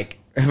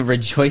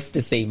 rejoiced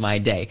to see my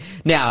day.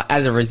 Now,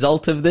 as a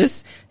result of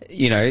this,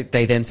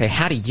 they then say,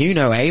 how do you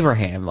know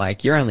Abraham?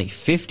 You're only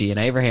 50 and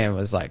Abraham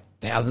was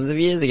thousands of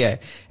years ago.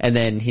 And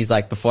then he's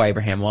like, before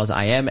Abraham was,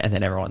 I am. And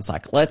then everyone's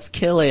like, let's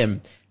kill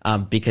him.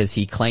 Because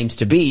he claims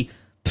to be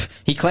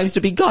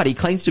God. He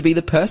claims to be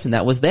the person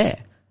that was there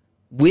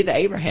with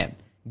Abraham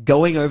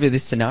going over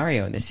this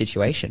scenario and this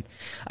situation.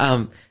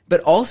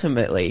 But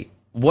ultimately,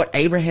 what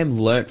Abraham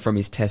learnt from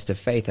his test of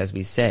faith, as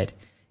we said,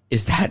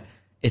 is that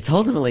it's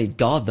ultimately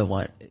God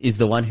is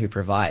the one who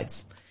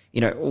provides.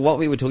 What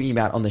we were talking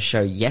about on the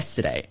show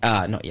yesterday,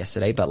 not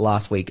yesterday, but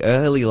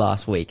early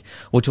last week,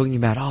 we're talking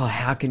about,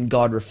 how can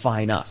God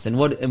refine us? And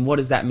what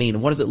does that mean?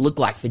 And what does it look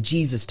like for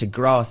Jesus to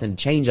grow us and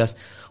change us?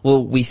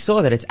 Well, we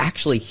saw that it's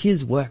actually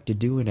his work to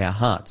do in our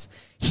hearts.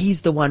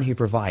 He's the one who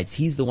provides.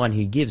 He's the one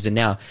who gives. And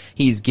now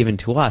he's given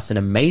to us an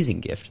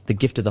amazing gift, the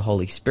gift of the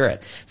Holy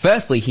Spirit.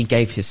 Firstly, he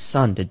gave his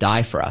son to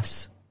die for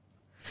us.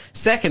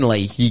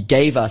 Secondly, he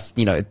gave us,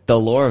 the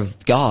law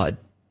of God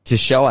to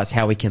show us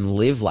how we can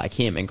live like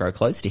him and grow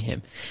close to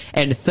him.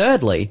 And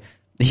thirdly,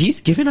 he's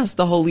given us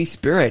the Holy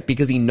Spirit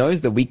because he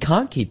knows that we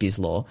can't keep his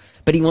law,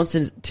 but he wants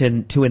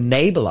to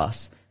enable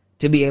us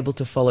to be able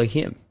to follow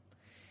him.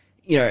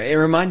 It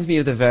reminds me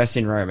of the verse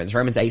in Romans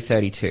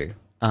 8:32.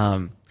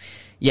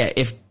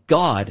 If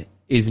God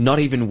is not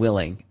even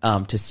willing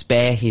to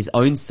spare his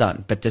own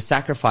son, but to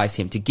sacrifice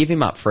him, to give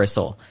him up for us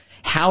all,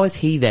 how is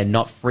he then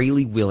not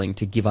freely willing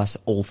to give us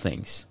all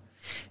things?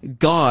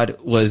 God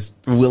was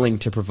willing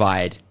to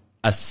provide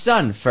a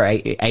son for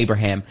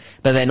Abraham,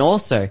 but then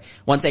also,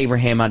 once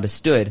Abraham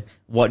understood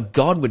what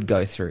God would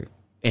go through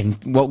and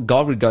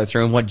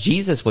what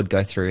Jesus would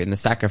go through in the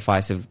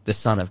sacrifice of the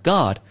Son of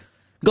God,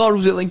 God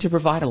was willing to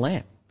provide a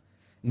lamb.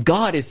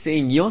 God is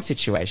seeing your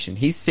situation.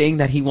 He's seeing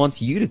that he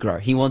wants you to grow.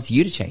 He wants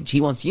you to change.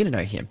 He wants you to know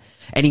him.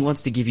 And he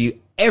wants to give you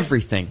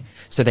everything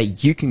so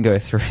that you can go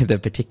through the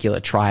particular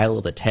trial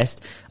or the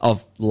test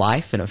of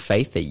life and of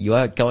faith that you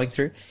are going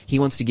through. He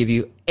wants to give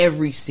you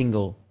every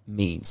single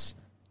means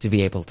to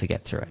be able to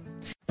get through it.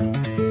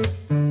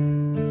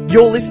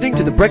 You're listening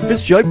to the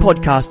Breakfast Show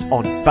podcast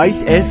on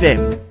Faith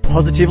FM.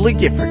 Positively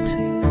different.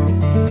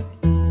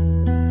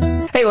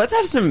 Hey, let's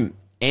have some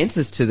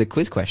answers to the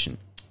quiz question.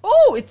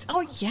 It's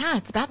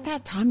about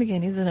that time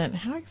again, isn't it?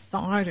 How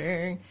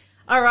exciting.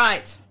 All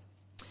right.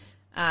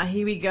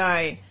 Here we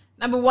go.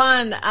 Number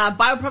 1,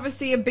 Bible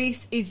prophecy, a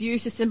beast is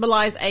used to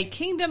symbolize a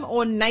kingdom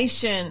or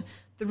nation.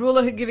 The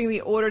ruler who giving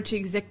the order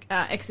to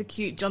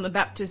execute John the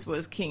Baptist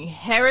was King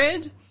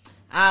Herod.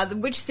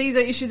 Which Caesar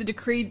issued the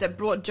decree that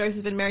brought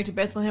Joseph and Mary to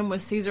Bethlehem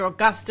was Caesar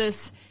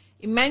Augustus.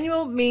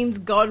 Emmanuel means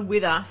God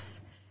with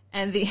us,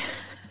 and the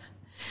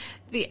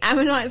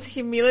Ammonites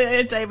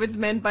humiliated David's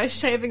men by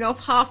shaving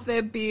off half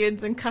their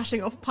beards and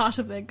cutting off part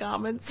of their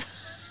garments.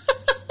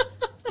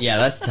 Yeah,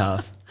 that's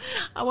tough.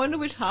 I wonder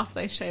which half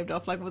they shaved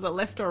off. Like, was it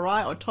left or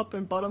right or top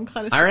and bottom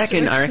kind of I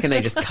situation? reckon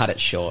they just cut it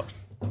short.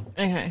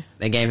 Okay.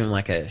 They gave him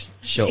like a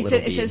short little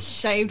beard. It says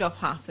shaved off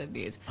half their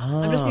beards.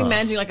 I'm just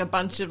imagining like a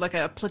bunch of like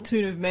a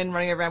platoon of men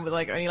running around with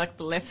like only like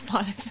the left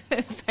side of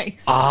their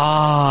face.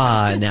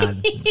 Now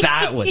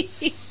that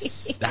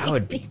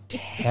would be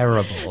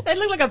terrible. They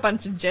look like a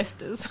bunch of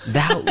jesters.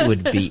 That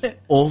would be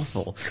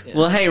awful. Yeah.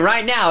 Well, hey,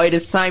 right now it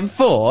is time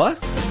for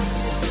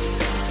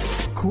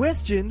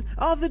Question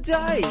of the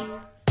day.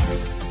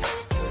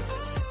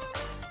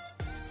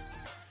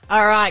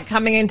 All right,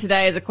 coming in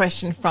today is a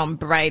question from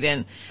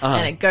Braden,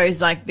 and it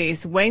goes like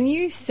this. When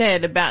you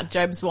said about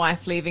Job's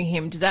wife leaving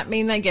him, does that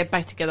mean they get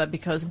back together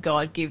because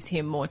God gives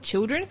him more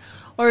children?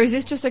 Or is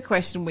this just a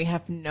question we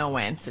have no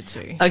answer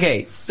to?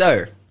 Okay,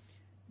 so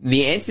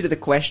the answer to the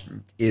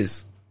question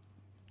is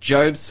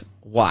Job's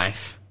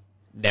wife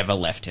never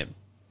left him.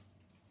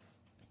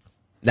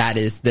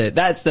 That's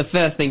the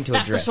first thing to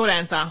address. That's the short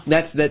answer.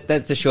 That's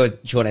the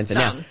short answer.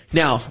 Done.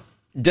 Now,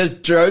 does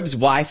Job's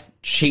wife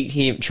treat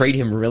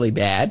him really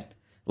bad?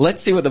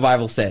 Let's see what the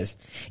Bible says.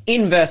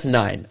 In verse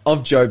 9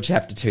 of Job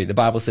chapter 2, the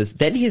Bible says,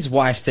 "Then his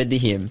wife said to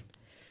him,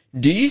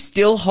 'Do you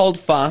still hold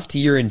fast to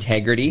your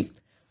integrity?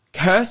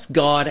 Curse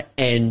God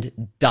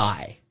and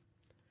die.'"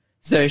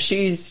 So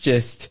she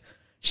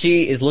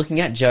is looking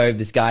at Job,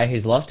 this guy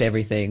who's lost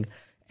everything,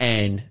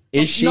 and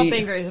not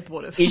being very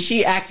supportive. Is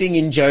she acting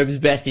in Job's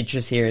best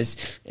interest here?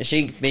 Is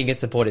she being a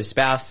supportive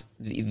spouse?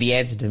 The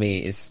answer to me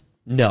is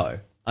no.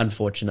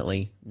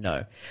 Unfortunately,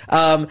 no.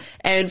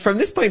 And from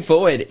this point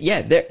forward,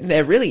 yeah,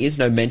 there really is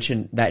no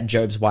mention that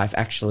Job's wife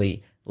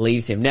actually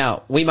leaves him.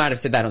 Now, we might have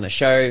said that on the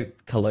show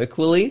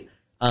colloquially,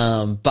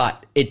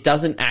 but it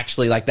doesn't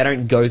actually, like, they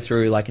don't go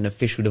through like an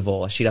official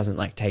divorce. She doesn't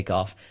like take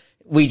off.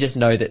 We just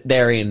know that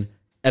they're in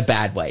a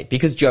bad way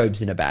because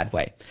Job's in a bad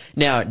way.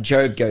 Now,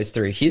 Job goes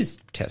through his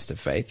test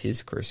of faith,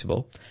 his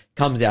crucible,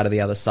 comes out of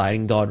the other side,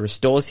 and God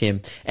restores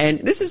him. And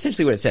this is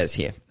essentially what it says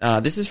here.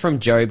 This is from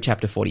Job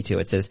chapter 42.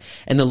 It says,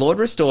 "And the Lord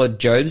restored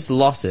Job's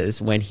losses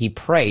when he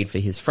prayed for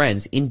his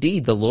friends.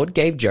 Indeed, the Lord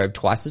gave Job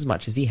twice as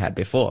much as he had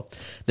before.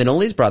 Then all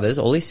his brothers,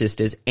 all his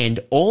sisters,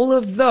 and all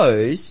of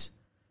those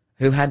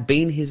who had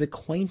been his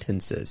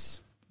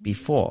acquaintances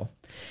before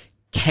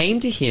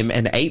came to him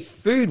and ate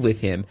food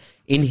with him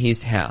in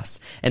his house,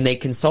 and they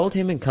consoled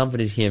him and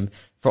comforted him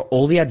for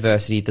all the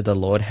adversity that the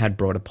Lord had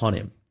brought upon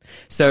him."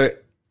 So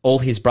all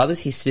his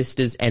brothers, his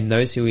sisters, and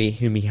those whom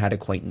he had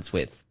acquaintance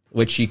with,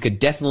 which you could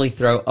definitely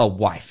throw a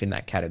wife in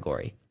that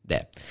category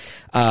there.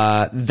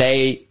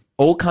 They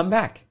all come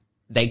back.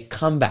 They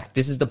come back.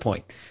 This is the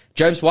point.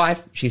 Job's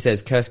wife, she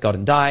says, curse God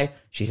and die.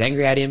 She's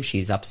angry at him.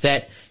 She's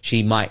upset.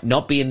 She might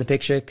not be in the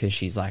picture because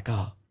she's like,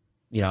 oh,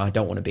 you know, I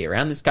don't want to be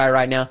around this guy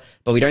right now.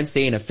 But we don't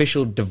see an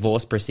official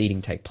divorce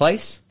proceeding take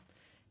place.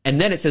 And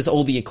then it says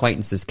all the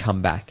acquaintances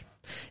come back.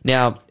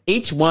 Now,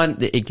 each one,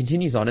 it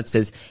continues on, it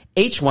says,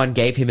 each one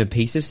gave him a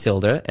piece of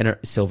silver and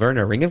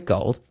a ring of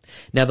gold.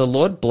 Now the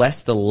Lord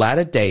blessed the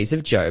latter days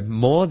of Job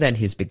more than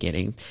his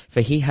beginning,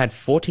 for he had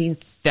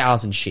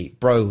 14,000 sheep.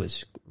 Bro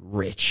was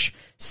rich.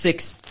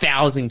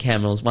 6,000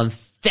 camels,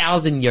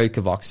 1,000 yoke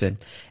of oxen,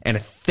 and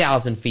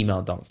 1,000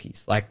 female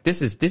donkeys. Like,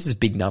 this is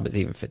big numbers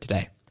even for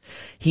today.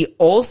 He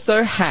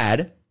also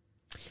had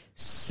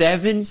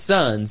 7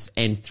 sons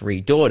and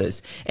 3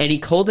 daughters. And he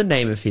called the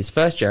name of his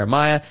first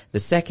Jeremiah, the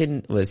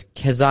second was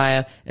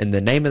Keziah, and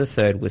the name of the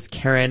third was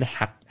Keren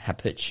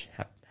Happuch.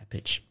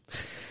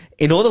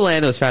 In all the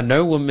land there was found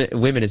no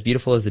women as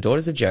beautiful as the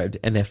daughters of Job,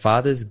 and their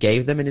fathers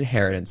gave them an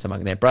inheritance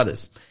among their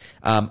brothers.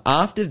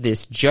 After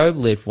this, Job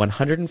lived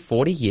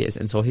 140 years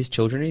and saw his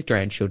children and his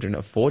grandchildren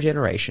of 4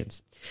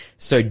 generations.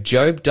 So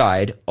Job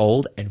died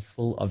old and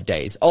full of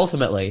days.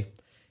 Ultimately,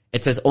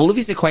 it says all of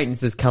his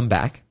acquaintances come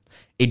back.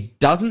 It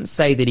doesn't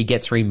say that he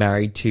gets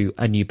remarried to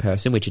a new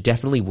person, which it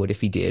definitely would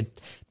if he did,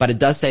 but it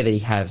does say that he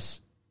has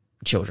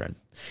children.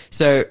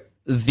 So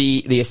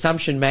the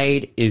assumption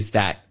made is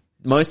that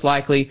most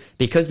likely,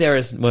 because there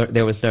was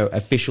no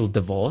official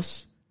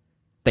divorce,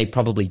 they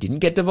probably didn't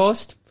get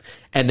divorced.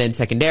 And then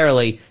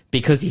secondarily,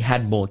 because he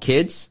had more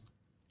kids,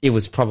 it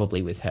was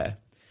probably with her.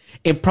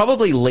 It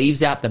probably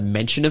leaves out the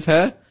mention of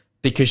her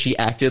because she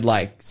acted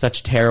like such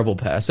a terrible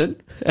person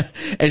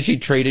and she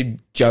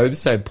treated Job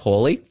so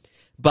poorly.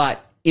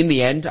 But in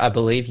the end, I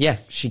believe, yeah,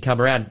 she come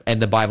around,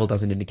 and the Bible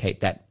doesn't indicate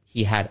that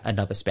he had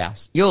another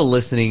spouse. You're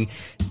listening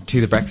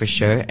to The Breakfast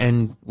Show,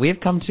 and we have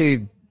come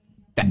to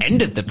the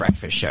end of The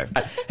Breakfast Show.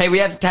 Hey, we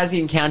have Tassie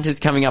Encounters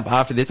coming up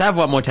after this. I have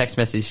one more text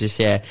message to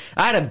share.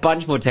 I had a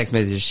bunch more text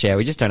messages to share.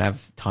 We just don't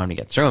have time to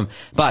get through them.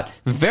 But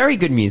very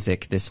good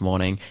music this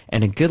morning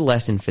and a good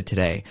lesson for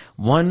today.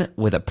 One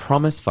with a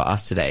promise for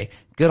us today.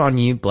 Good on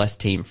you,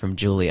 blessed team from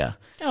Julia.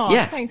 Oh,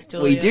 yeah, thanks,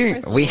 Julia. We do.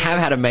 Praise we have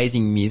had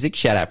amazing music.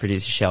 Shout out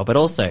producer Shell. But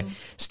also,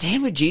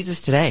 stand with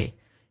Jesus today.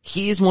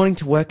 He is wanting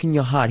to work in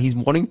your heart. He's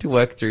wanting to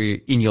work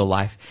through in your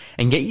life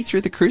and get you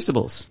through the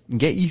crucibles,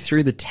 get you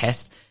through the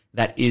test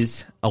that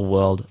is a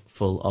world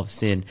full of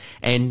sin,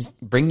 and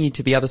bring you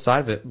to the other side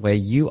of it where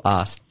you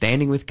are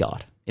standing with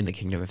God in the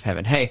kingdom of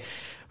heaven. Hey,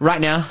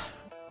 right now,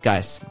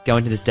 guys, go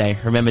into this day.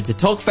 Remember to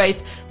talk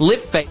faith,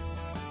 live faith,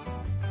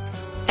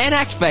 and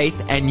act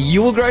faith, and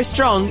you will grow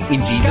strong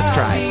in Jesus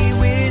Christ.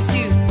 With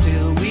you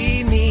till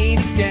we meet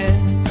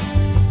again.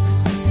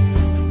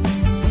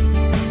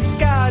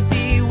 God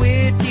be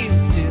with you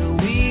till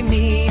we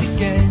meet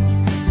again.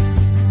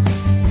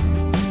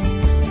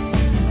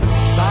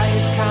 By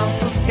his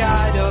counsel's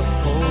guide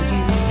uphold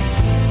you,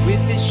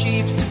 with his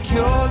sheep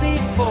securely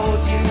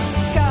fold you.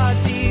 God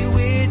be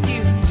with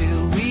you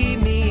till we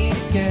meet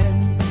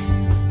again.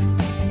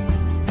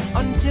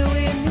 Until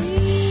we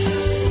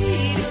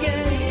meet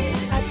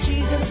again at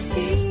Jesus'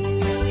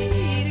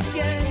 feet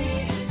again.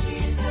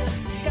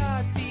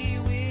 God be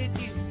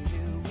with you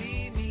till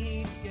we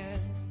meet again.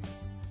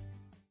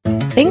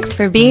 Thanks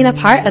for being a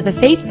part of the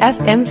Faith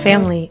FM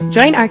family.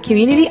 Join our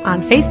community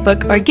on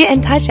Facebook or get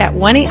in touch at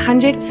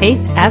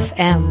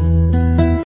 1-800-FAITH-FM.